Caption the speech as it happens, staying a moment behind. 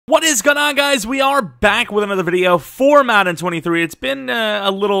What is going on, guys? We are back with another video for Madden 23. It's been a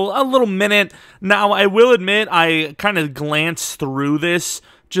little minute now. I will admit I kind of glanced through this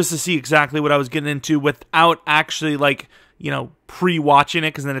just to see exactly what I was getting into without actually, like, you know, pre-watching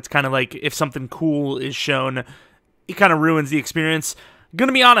it, because then it's kind of like if something cool is shown, it kind of ruins the experience.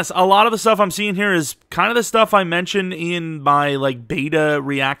 Gonna be honest, a lot of the stuff I'm seeing here is kind of the stuff I mentioned in my, like, beta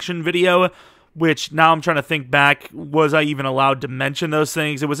reaction video, which now I'm trying to think back, was I even allowed to mention those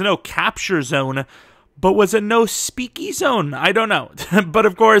things? It was a no capture zone, but was it no speaky zone? I don't know. But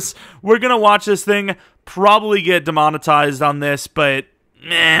of course, we're going to watch this thing, probably get demonetized on this, but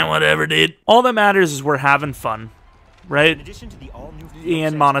whatever, dude. All that matters is we're having fun, right? In addition to the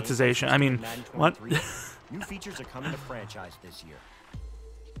and monetization. I mean, what? New features are coming to franchise this year.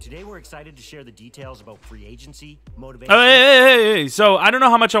 Today we're excited to share the details about free agency, motivation. Oh, hey. So I don't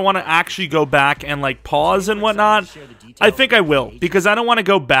know how much I want to actually go back and like pause and whatnot. I think I will, because I don't want to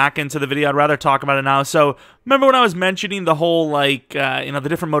go back into the video. I'd rather talk about it now. So remember when I was mentioning the whole like you know, the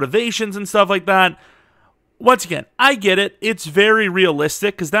different motivations and stuff like that? Once again, I get it. It's very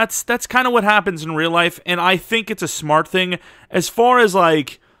realistic, because that's kind of what happens in real life, and I think it's a smart thing. As far as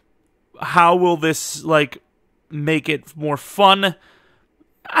like how will this like make it more fun,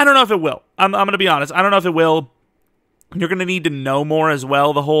 I don't know if it will. I'm going to be honest. I don't know if it will. You're going to need to know more as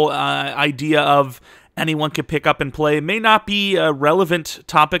well. The whole idea of anyone could pick up and play may not be a relevant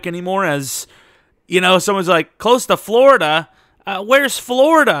topic anymore, as, you know, someone's like, close to Florida. Where's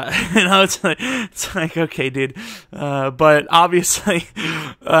Florida? You know, it's like okay, dude. But obviously,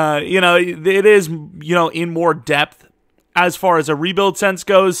 you know, it is, you know, in more depth as far as a rebuild sense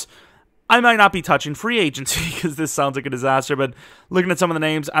goes. I might not be touching free agency because this sounds like a disaster, but looking at some of the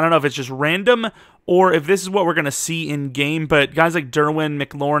names, I don't know if it's just random or if this is what we're going to see in game, but guys like Derwin,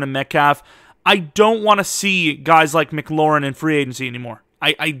 McLaurin, and Metcalf, I don't want to see guys like McLaurin in free agency anymore.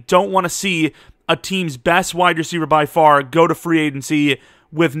 I don't want to see a team's best wide receiver by far go to free agency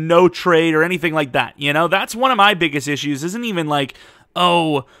with no trade or anything like that. You know, that's one of my biggest issues. Isn't even like,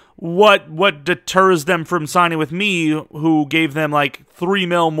 oh, what deters them from signing with me, who gave them like $3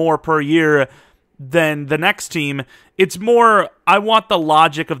 million more per year than the next team. It's more, I want the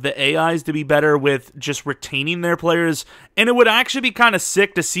logic of the AIs to be better with just retaining their players, and it would actually be kind of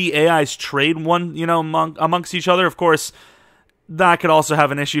sick to see AIs trade one, you know, amongst each other. Of course, that could also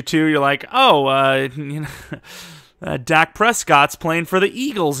have an issue too. You're like, oh, you know, Dak Prescott's playing for the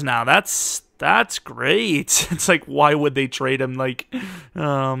Eagles now. That's great. It's like, why would they trade him? Like,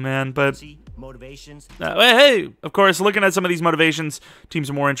 oh, man. But, motivations. Hey, of course, looking at some of these motivations,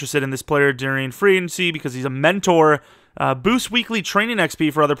 teams are more interested in this player during free agency because he's a mentor. Boost weekly training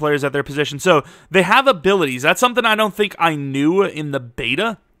XP for other players at their position. So they have abilities. That's something I don't think I knew in the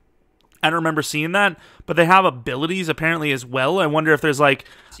beta. I don't remember seeing that, but they have abilities apparently as well. I wonder if there's like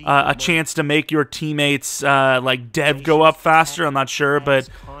a chance to make your teammates like dev go up faster. I'm not sure, but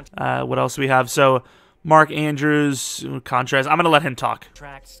what else do we have? So Mark Andrews, contrast. I'm gonna let him talk.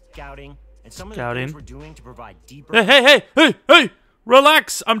 Scouting, and some of the things we're doing to provide deeper. Hey!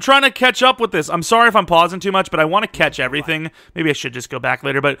 Relax. I'm trying to catch up with this. I'm sorry if I'm pausing too much, but I want to catch everything. Maybe I should just go back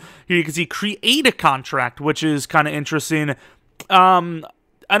later. But here you can see create a contract, which is kind of interesting.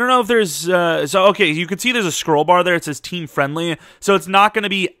 I don't know if there's, so okay, you can see there's a scroll bar there. It says team friendly. So it's not going to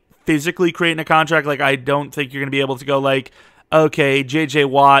be physically creating a contract. Like, I don't think you're going to be able to go like, okay, JJ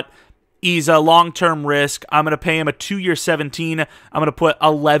Watt, he's a long-term risk. I'm going to pay him a 2-year 17. I'm going to put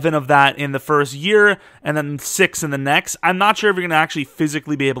 11 of that in the first year and then 6 in the next. I'm not sure if you're going to actually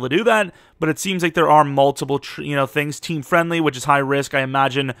physically be able to do that, but it seems like there are multiple, you know, things. Team friendly, which is high risk. I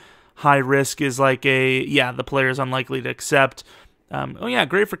imagine high risk is like a, yeah, the player is unlikely to accept. Oh yeah,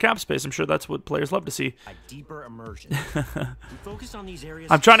 great for cap space. I'm sure that's what players love to see. A deeper immersion. We focus on these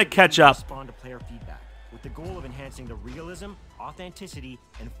areas. I'm trying to catch up. Respond to player feedback with the goal of enhancing the realism, authenticity,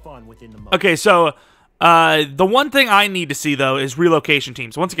 and fun within the mode. Okay, so the one thing I need to see though is relocation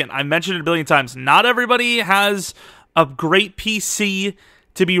teams. Once again, I mentioned it a billion times. Not everybody has a great PC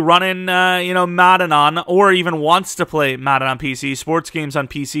to be running, you know, Madden on, or even wants to play Madden on PC. Sports games on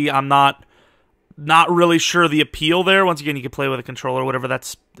PC, I'm not really sure the appeal there. Once again, you can play with a controller or whatever.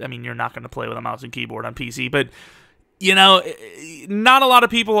 That's, I mean, you're not going to play with a mouse and keyboard on PC, but, you know, not a lot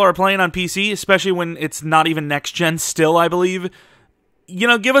of people are playing on PC, especially when it's not even next gen still, I believe. You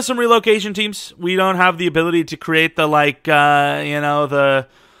know, give us some relocation teams. We don't have the ability to create the, like, you know, the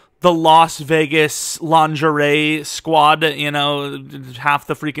Las Vegas lingerie squad, you know, half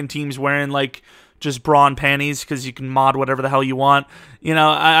the freaking teams wearing, like, just bra and panties because you can mod whatever the hell you want. You know,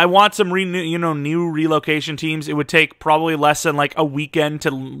 I want some new relocation teams. It would take probably less than like a weekend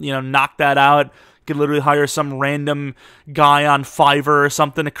to, you know, knock that out. could literally hire some random guy on Fiverr or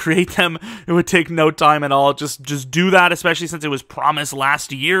something to create them. It would take no time at all. Just do that, especially since it was promised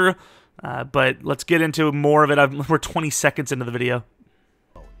last year. But let's get into more of it. We're 20 seconds into the video.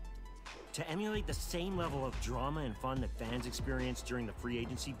 To emulate the same level of drama and fun that fans experience during the free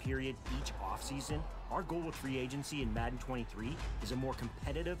agency period each offseason, our goal with free agency in Madden 23 is a more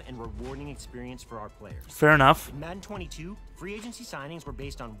competitive and rewarding experience for our players. Fair enough. In Madden 22, free agency signings were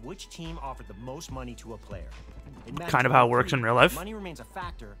based on which team offered the most money to a player. In Madden Kind of how it works in real life. Money remains a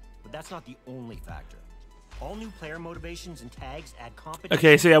factor, but that's not the only factor. All new player motivations and tags add competition.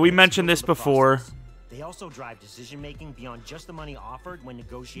 Okay, so yeah, we mentioned this before. Process. They also drive decision-making beyond just the money offered when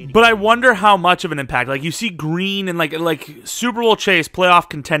negotiating. But I wonder how much of an impact. Like, you see Green and, like Super Bowl chase, playoff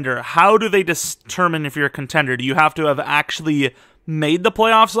contender. How do they determine if you're a contender? Do you have to have actually made the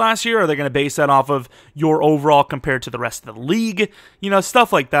playoffs last year? Or are they going to base that off of your overall compared to the rest of the league? You know,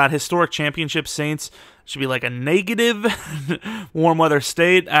 stuff like that. Historic championship Saints should be like a negative. Warm weather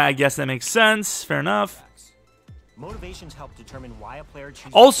state. I guess that makes sense. Fair enough. Motivations help determine why a player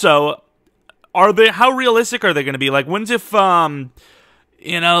chooses. Also, how realistic are they going to be? Like, when's if,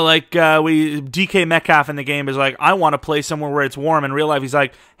 you know, like, DK Metcalf in the game is like, I want to play somewhere where it's warm. In real life, he's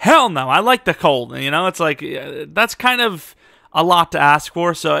like, hell no, I like the cold. You know, it's like, that's kind of a lot to ask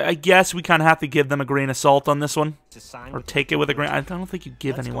for. So I guess we kind of have to give them a grain of salt on this one. Or take it with a grain. I don't think you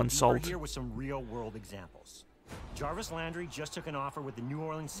give anyone salt. Here with some real-world examples. Jarvis Landry just took an offer with the New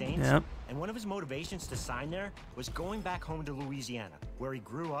Orleans Saints, and one of his motivations to sign there was going back home to Louisiana, where he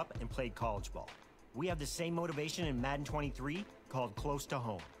grew up and played college ball. We have the same motivation in Madden 23 called close to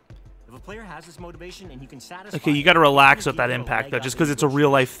home. If a player has this motivation and you can satisfy. Okay, you got to relax with that impact though, just because it's a real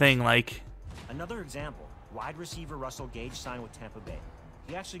life thing. Like another example, wide receiver Russell Gage signed with Tampa Bay.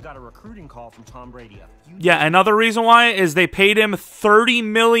 He actually got a recruiting call from Tom Brady. Another reason why is they paid him $30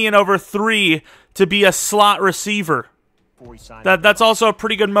 million over 3 to be a slot receiver. That's also a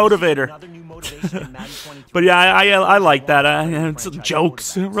pretty good motivator. But yeah, I like that. It's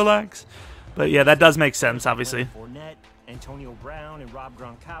jokes. Relax. But yeah, that does make sense, obviously. Fournette, Antonio Brown, and Rob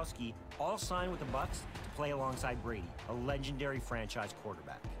Gronkowski all signed with the Bucs to play alongside Brady, a legendary franchise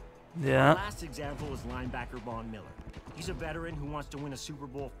quarterback. Yeah. Our last example is linebacker Von Miller. He's a veteran who wants to win a Super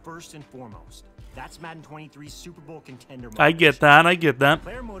Bowl first and foremost. That's Madden 23's Super Bowl contender motivation. I get that. I get that.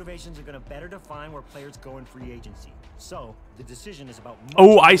 Player motivations are going to better define where players go in free agency. So, the decision is about...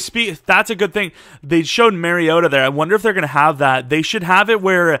 That's a good thing. They showed Mariota there. I wonder if they're going to have that. They should have it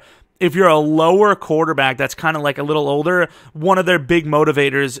where if you're a lower quarterback that's kind of like a little older, one of their big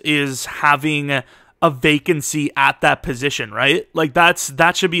motivators is having a vacancy at that position, right? Like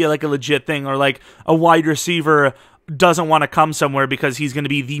that should be like a legit thing. Or like a wide receiver doesn't want to come somewhere because he's going to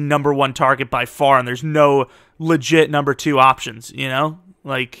be the #1 target by far, and there's no legit #2 options, you know?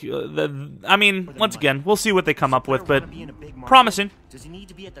 Like, I mean, once again, we'll see what they come up with, but promising. Does he need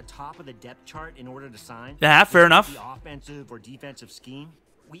to be at the top of the depth chart in order to sign? Yeah, fair enough. The offensive or defensive scheme?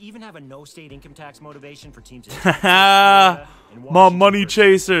 We even have a no-state income tax motivation for teams. My money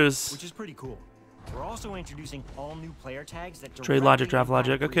chasers. Which is pretty cool. We're also introducing all new player tags that trade logic, draft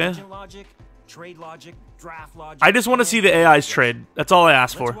logic, okay. Logic, trade logic, draft logic. I just want to see the AI's trade. That's all I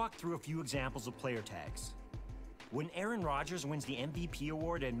asked for. Let's walk through a few examples of player tags. When Aaron Rodgers wins the MVP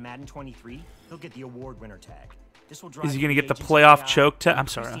award in Madden 23, he'll get the award winner tag. This will drive. Is he going to get the playoff choke tag? I'm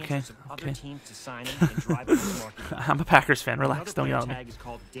sorry. Okay. I'm a Packers fan. Relax. Don't yell at me. Tag is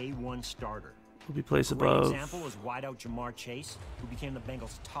called Day 1 Starter. Will be placed above. above. Example is wideout Jamar Chase, who became the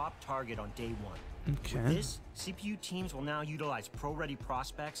Bengals' top target on Day 1. Okay. With this, CPU teams will now utilize pro-ready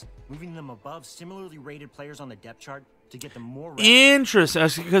prospects, moving them above similarly rated players on the depth chart to get them more reps.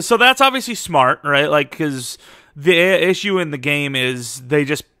 Interesting. So that's obviously smart, right? Like, because the issue in the game is they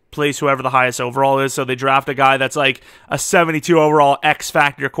just place whoever the highest overall is. So they draft a guy that's like a 72 overall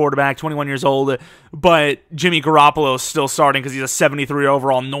X-Factor quarterback, 21 years old, but Jimmy Garoppolo is still starting because he's a 73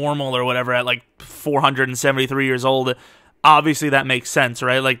 overall normal or whatever at like 473 years old. Obviously, that makes sense,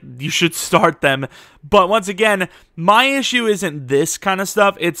 right? Like, you should start them. But once again, my issue isn't this kind of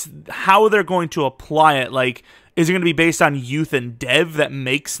stuff. It's how they're going to apply it. Like, is it going to be based on youth and dev that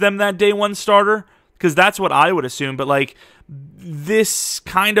makes them that Day 1 starter? Because that's what I would assume. But, like, this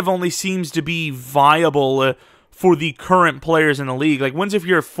kind of only seems to be viable for the current players in the league. Like, once if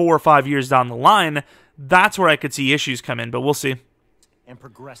you're 4 or 5 years down the line, that's where I could see issues come in. But we'll see.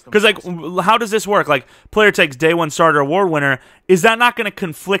 Because, like, how does this work? Like, player takes Day 1 starter award winner. Is that not going to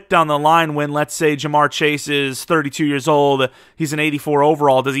conflict down the line when, let's say, Jamar Chase is 32 years old, he's an 84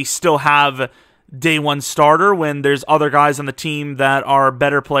 overall? Does he still have Day 1 starter when there's other guys on the team that are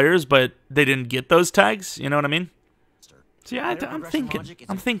better players, but they didn't get those tags? You know what I mean? So, yeah, I'm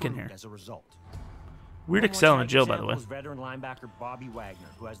thinking here. As a result. Weird Excel in jail, by the way. Veteran linebacker Bobby Wagner,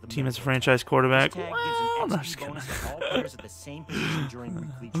 who has the Team as a franchise quarterback. This tag Well, gives an no, XP just kidding. bonus to all players at the same position during weekly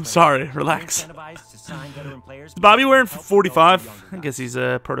I'm training. sorry, relax. You're incentivized to sign veteran players Is Bobby wearing to help 45? develop the I younger guess guys. he's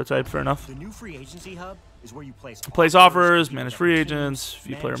a prototype, fair enough. The new free agency hub is where you Place offers, manage free agents,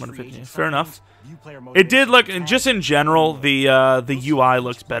 view player motivation. Fair enough. It did look, just in general, the UI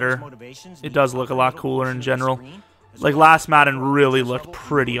looks better. It does look a lot cooler in general. Like last Madden really looked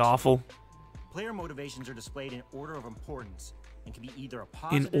pretty awful. Player motivations are displayed in order of importance and can be either a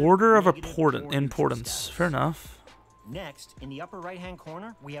In positive, order of negative, or neutral importance. status. Fair enough. Next, in the upper right-hand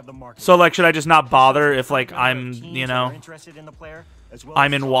corner, we have the market. So, like, should I just not bother if, like, I'm, you know,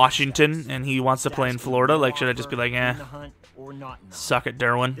 I'm in Washington and he wants to play in Florida? Like, should I just be like, eh, suck it,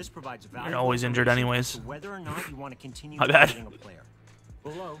 Derwin. You're always injured anyways. Whether or not you want to continue My bad. targeting a player.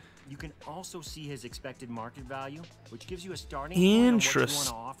 Below, you can also see his expected market value, which gives you a starting point on what you want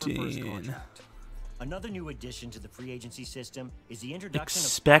to offer for his Interesting. contract. Another new addition to the free agency system is the introduction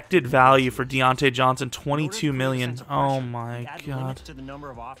Expected value for Deontay Johnson, of 22 million. Oh my god.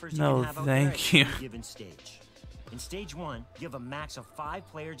 No, thank you. Given stage. In stage 1, you have a max of 5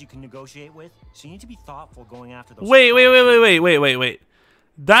 players you can negotiate with, so you need to be thoughtful going after those. Wait.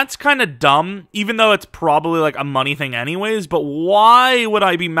 That's kind of dumb, even though it's probably like a money thing anyways, but why would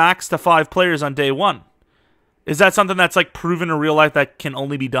I be maxed to 5 players on day 1? Is that something that's like proven in real life that can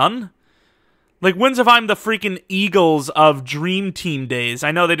only be done? Like, when's if I'm the freaking Eagles of Dream Team days?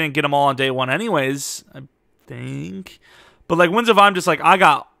 I know they didn't get them all on day 1 anyways, I think. But, like, when's if I'm just like, I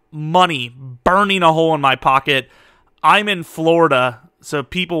got money burning a hole in my pocket. I'm in Florida, so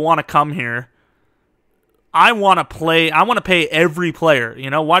people want to come here. I want to play. I want to pay every player. You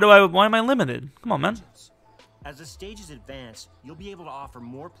know, why am I limited? Come on, man. As the stages advance, you'll be able to offer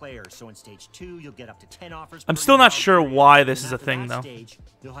more players. So in stage 2, you'll get up to 10 offers. I'm still not sure why this is a thing, though. Stage,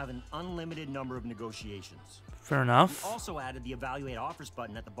 you'll have an unlimited number of negotiations. Fair enough. We also added the evaluate offers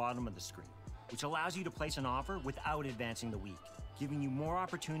button at the bottom of the screen, which allows you to place an offer without advancing the week, giving you more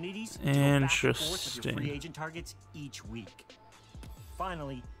opportunities to go back and forth with your free agent targets each week.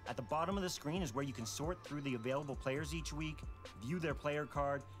 Finally, at the bottom of the screen is where you can sort through the available players each week, view their player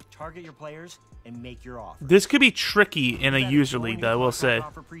card, target your players, and make your offer. This could be tricky in a user league, though, I will say.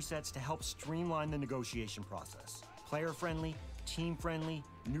 Offer presets to help streamline the negotiation process. Player-friendly, team-friendly,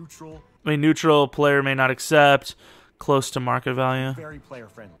 neutral. I mean, neutral player may not accept, close to market value. Very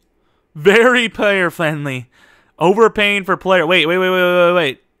player-friendly. Very player-friendly. Overpaying for player. Wait,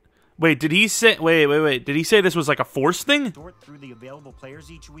 did he say... Wait. Did he say this was like a force thing? Sort through the available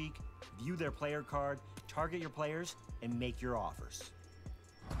players each week, view their player card, target your players, and make your offers.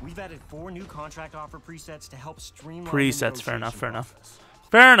 We've added 4 new contract offer presets to help streamline Presets, the fair enough. process.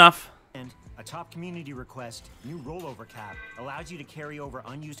 Fair enough. And a top community request, new rollover cap, allows you to carry over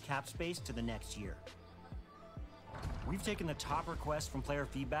unused cap space to the next year. We've taken the top request from player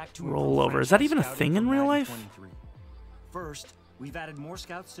feedback to Rollover. Is that even a thing in real life? First, we've added more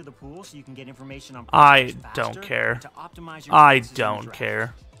scouts to the pool so you can get information on I players don't faster care. and to optimize your I chances in the don't draft.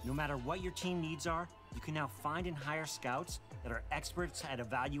 care. No matter what your team needs are, you can now find and hire scouts that are experts at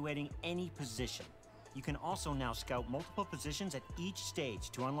evaluating any position. You can also now scout multiple positions at each stage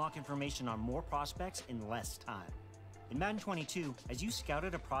to unlock information on more prospects in less time. In Madden 22, as you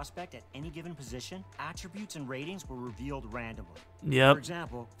scouted a prospect at any given position, attributes and ratings were revealed randomly. Yep. For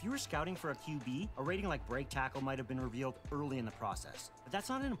example, if you were scouting for a QB, a rating like break tackle might have been revealed early in the process. But that's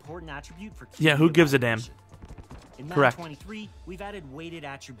not an important attribute for QB. Yeah, who gives a damn? In Madden Correct. 23, we've added weighted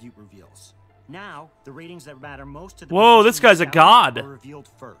attribute reveals. Now, the ratings that matter most to the Whoa, position this guy's a scouted god. are revealed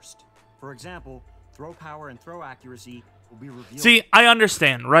first. For example, throw power and throw accuracy will be revealed. See, I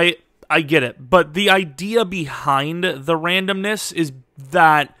understand, right? I get it. But the idea behind the randomness is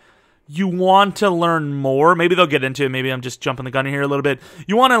that you want to learn more. Maybe they'll get into it. Maybe I'm just jumping the gun here a little bit.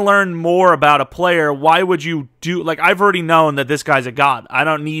 You want to learn more about a player. Why would you do... Like, I've already known that this guy's a god. I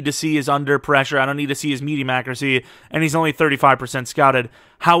don't need to see his under pressure. I don't need to see his medium accuracy. And he's only 35% scouted.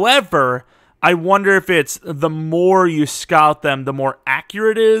 However, I wonder if it's the more you scout them, the more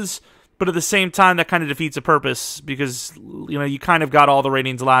accurate it is. But at the same time, that kind of defeats the purpose because, you know, you kind of got all the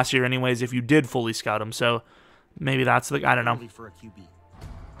ratings last year anyways if you did fully scout them. So maybe that's the... I don't know. For a QB.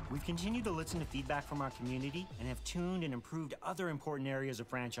 We've continued to listen to feedback from our community and have tuned and improved other important areas of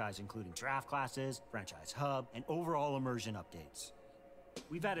franchise, including draft classes, franchise hub, and overall immersion updates.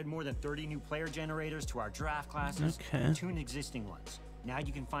 We've added more than 30 new player generators to our draft classes and tuned existing ones. Now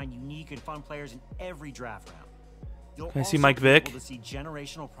you can find unique and fun players in every draft round. You'll Can I see also Mike be Vick? able to see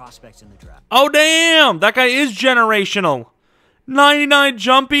generational prospects in the draft. Oh, damn! That guy is generational. 99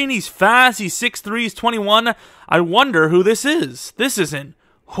 jumping. He's fast. He's 6'3". He's 21. I wonder who this is. This isn't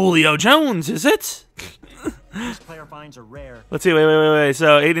Julio Jones, is it? These player finds are rare. Let's see, wait.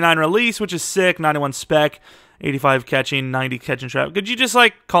 So 89 release, which is sick, 91 spec, 85 catching, 90 catch and trap. Could you just,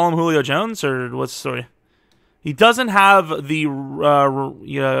 like, call him Julio Jones, or what's the story? He doesn't have the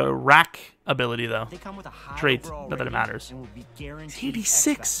rack ability, though. They come with a high Trait, overall not that it rating matters. and will be guaranteed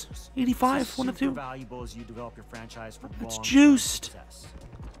 86, X factors. 85, This is one of super two. valuable as you develop your franchise for It's long-term juiced. success.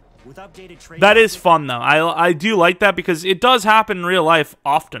 With updated trade That is logic, fun, though. I do like that because it does happen in real life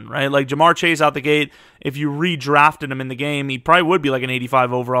often, right? Like Jamar Chase out the gate, if you redrafted him in the game, he probably would be like an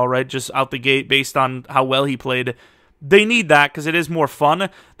 85 overall, right? Just out the gate based on how well he played. They need that because it is more fun.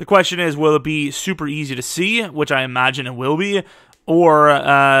 The question is, will it be super easy to see, which I imagine it will be, or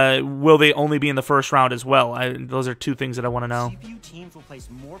will they only be in the first round as well? Those are two things that I want to know. CPU teams will place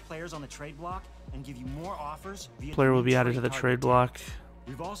more players on the trade block and give you more offers via Player the will new be added trade to the target trade tab. block.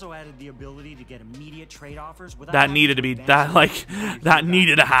 We've also added the ability to get immediate trade offers without That having needed to be advance that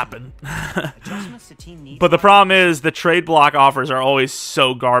needed to happen. Adjustments to team needs But the problem is the trade block offers are always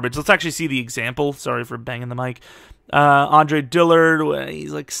so garbage. Let's actually see the example. Sorry for banging the mic. Andre Dillard,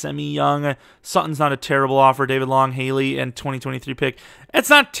 he's like semi-young. Sutton's not a terrible offer. David Long, Haley, and 2023 pick. It's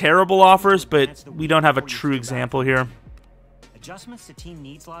not terrible offers, but we don't have a true example here. Adjustments to team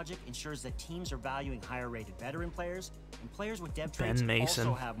needs logic ensures that teams are valuing higher rated veteran players, and players with dev traits Mason.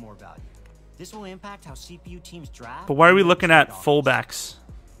 also have more value. This will impact how CPU teams draft. But why are we and looking trade at offers. fullbacks?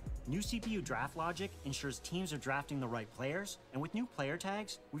 New CPU draft logic ensures teams are drafting the right players, and with new player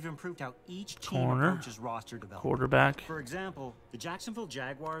tags, we've improved how each team Corner. approaches roster development. Quarterback. For example, the Jacksonville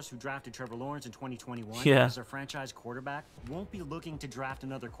Jaguars, who drafted Trevor Lawrence in 2021 Yeah. as their franchise quarterback, won't be looking to draft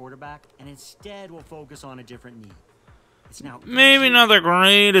another quarterback, and instead will focus on a different need. It's now Maybe easier not the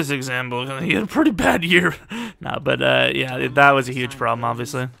greatest example. He had a pretty bad year. No, but yeah, that was a huge problem,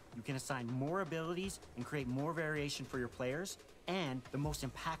 obviously. You can assign more abilities and create more variation for your players, and the most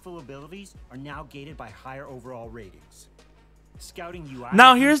impactful abilities are now gated by higher overall ratings. Scouting UI.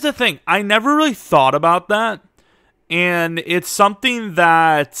 Now, here's the thing. I never really thought about that, and it's something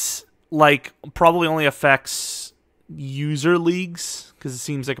that, like, probably only affects user leagues, because it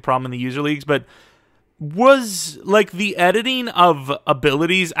seems like a problem in the user leagues, but was, like, the editing of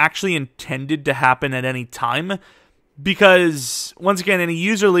abilities actually intended to happen at any time? Because, once again, in a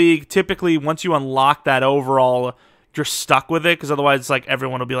user league, typically, once you unlock that overall, you're stuck with it, because otherwise, like,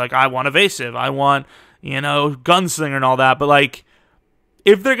 everyone will be like, I want evasive, I want, gunslinger and all that, but, like,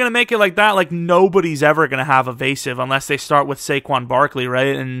 if they're going to make it like that, like, nobody's ever going to have evasive unless they start with Saquon Barkley,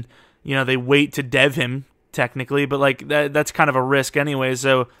 right? And, they wait to dev him, technically, but, like, that's kind of a risk anyway,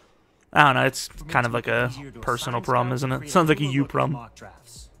 so I don't know, it's kind of like a personal problem, isn't it? Sounds like a you problem.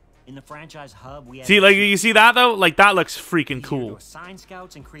 In the franchise hub, we See, like, you see that, though? Like, that looks freaking cool.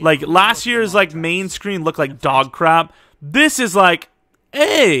 Like, last year's, like, main screen looked like dog crap. This is like,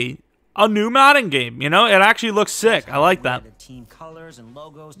 hey, a new Madden game, It actually looks sick. I like that. Team colors and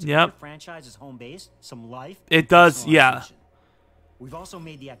logos to Yep. give the franchise's home base some life. It does, yeah. personalization. We've also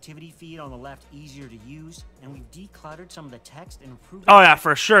made the activity feed on the left easier to use, and we've decluttered some of the text and improved. Oh, yeah,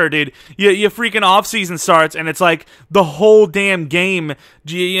 for sure, dude. You freaking off-season starts, and it's like the whole damn game.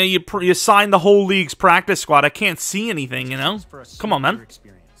 You sign the whole league's practice squad. I can't see anything, Come on, man.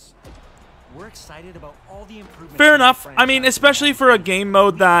 Experience. We're excited about all the improvements. Fair in the enough. I mean, franchise. especially for a game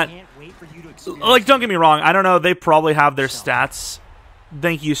mode that, Can't wait for you to experience like, don't get me wrong. I don't know. They probably have their stats.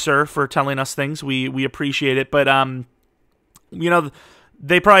 Thank you, sir, for telling us things. We appreciate it. But,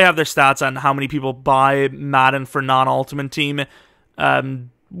 they probably have their stats on how many people buy Madden for non-Ultimate Team,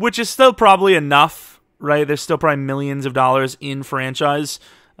 which is still probably enough, right? There's still probably millions of dollars in franchise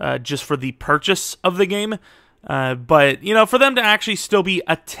just for the purchase of the game. But, for them to actually still be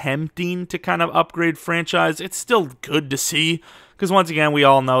attempting to kind of upgrade franchise, it's still good to see. Because once again, we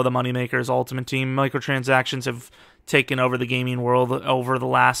all know the moneymaker is Ultimate Team. Microtransactions have taken over the gaming world over the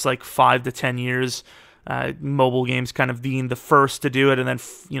last, like, 5 to 10 years. Mobile games kind of being the first to do it, and then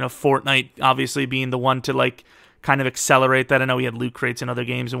Fortnite obviously being the one to like kind of accelerate that. I know we had loot crates in other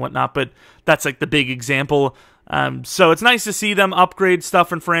games and whatnot, but that's like the big example. So it's nice to see them upgrade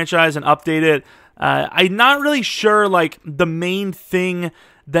stuff in franchise and update it. I'm not really sure like the main thing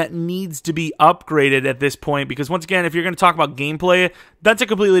that needs to be upgraded at this point, because once again, if you're going to talk about gameplay, that's a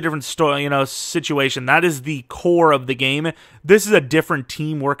completely different story, situation. That is the core of the game. This is a different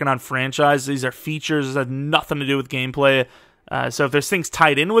team working on franchise. These are features that have nothing to do with gameplay. So if there's things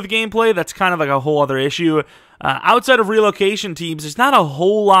tied in with gameplay, that's kind of like a whole other issue. Outside of relocation teams, there's not a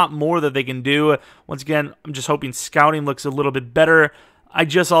whole lot more that they can do. Once again, I'm just hoping scouting looks a little bit better. I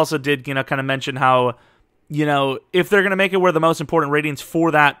just also did, kind of mention how, if they're going to make it where the most important ratings for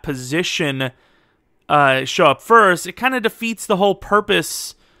that position show up first, it kind of defeats the whole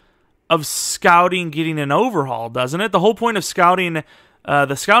purpose of scouting getting an overhaul, doesn't it? The whole point of scouting,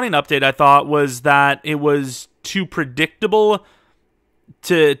 the scouting update, I thought, was that it was too predictable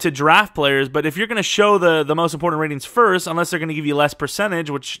to draft players. But if you're going to show the most important ratings first, unless they're going to give you less percentage,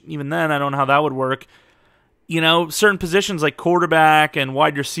 which even then I don't know how that would work. You know, certain positions like quarterback and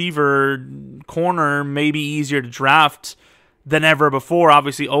wide receiver, corner may be easier to draft than ever before.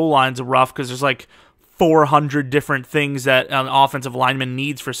 Obviously, O-line's rough because there's like 400 different things that an offensive lineman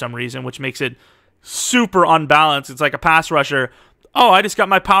needs for some reason, which makes it super unbalanced. It's like a pass rusher. Oh, I just got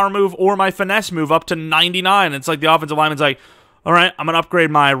my power move or my finesse move up to 99. It's like the offensive lineman's like, all right, I'm going to upgrade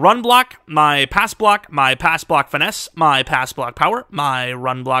my run block, my pass block finesse, my pass block power, my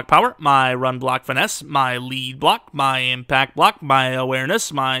run block power, my run block finesse, my lead block, my impact block, my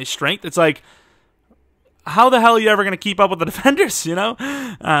awareness, my strength. It's like, how the hell are you ever going to keep up with the defenders, you know?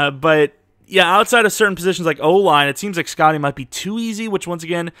 But yeah, outside of certain positions like O-line, it seems like scouting might be too easy, which once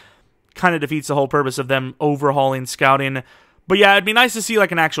again kind of defeats the whole purpose of them overhauling scouting. But yeah, it'd be nice to see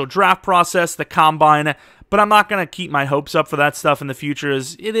like an actual draft process, the combine, but I'm not going to keep my hopes up for that stuff in the future,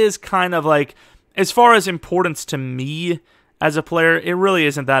 as it is kind of like, as far as importance to me as a player, it really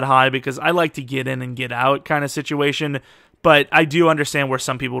isn't that high because I like to get in and get out kind of situation. But I do understand where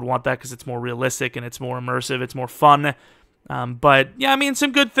some people would want that because it's more realistic and it's more immersive, it's more fun. But yeah, I mean,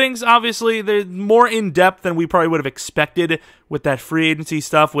 some good things. Obviously, they're more in-depth than we probably would have expected with that free agency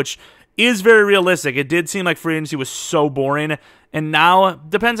stuff, which is very realistic. It did seem like free agency was so boring, and now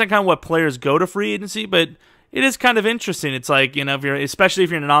depends on kind of what players go to free agency, but it is kind of interesting. It's like, you know, especially if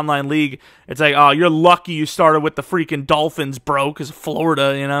you're in an online league, it's like, oh, you're lucky you started with the freaking Dolphins, bro, because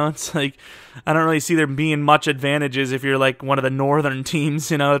Florida, you know? It's like, I don't really see there being much advantages if you're like one of the northern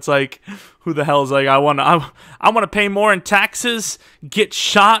teams, you know? It's like, who the hell is like, I want to pay more in taxes, get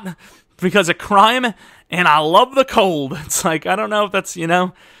shot because of crime, and I love the cold. It's like, I don't know if that's, you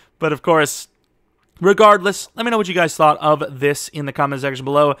know, but of course, regardless, let me know what you guys thought of this in the comment section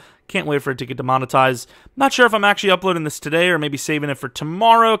below. Can't wait for it to get demonetized. Not sure if I'm actually uploading this today or maybe saving it for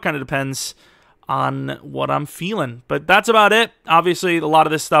tomorrow. Kind of depends on what I'm feeling. But that's about it. Obviously, a lot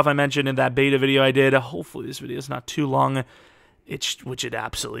of this stuff I mentioned in that beta video I did. Hopefully this video is not too long, which it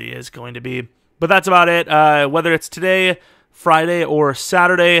absolutely is going to be. But that's about it. Whether it's today, Friday, or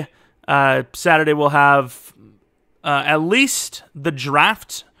Saturday, Saturday we'll have at least the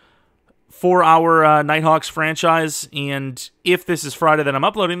draft for our Nighthawks franchise, and if this is Friday that I'm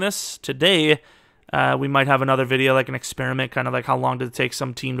uploading this, today, we might have another video, like an experiment, kind of like how long did it take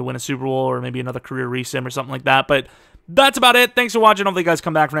some team to win a Super Bowl, or maybe another career resim or something like that, but that's about it. Thanks for watching. Hopefully you guys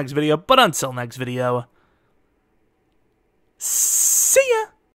come back for next video, but until next video, see ya!